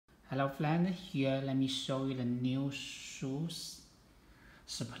Hello friends, here let me show you the new shoes.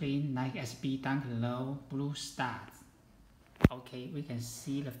 Supreme Nike SB Dunk Low Blue Stars. Okay, we can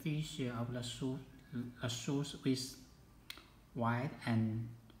see the feature of the shoes with white and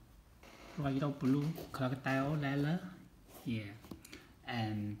royal blue crocodile leather here,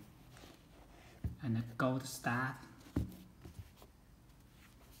 and a gold star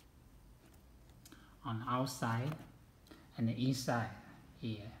on the outside and the inside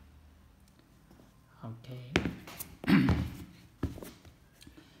here. Okay.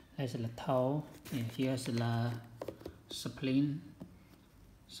 There's the toe. Here's the spring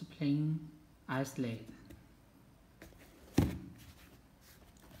isolate,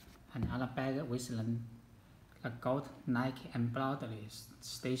 and other bag with the gold Nike embroidery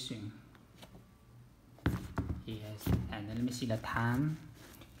station. Yes, and let me see the time.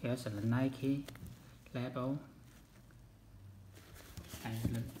 Here's the Nike label,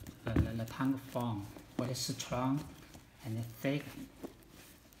 and the tongue form very strong and thick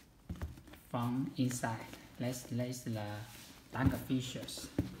from inside. Let's lace the dunk features.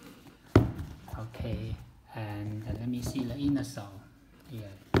 Okay, and let me see the inner sole here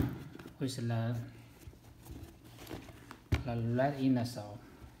with the red inner sole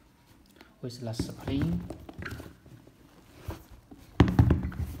with the spring.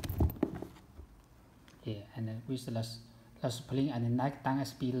 Yeah, and then with the spring and the Nike Dunk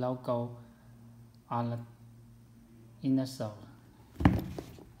SB logo on the inner sole.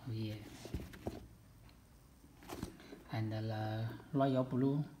 Oh yeah. And the royal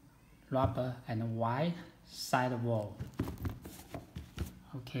blue rubber and white sidewall.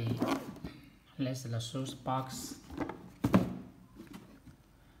 Okay, let's the shoes box.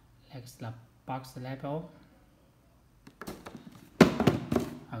 Let's the box label.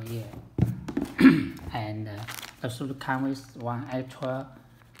 Oh yeah. And the shoes come with one extra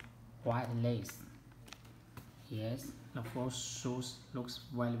white lace. Yes, the full shoes looks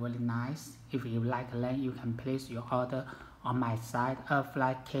very nice. If you like them, you can place your order on my site,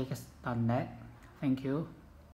 flycakes.net. Thank you.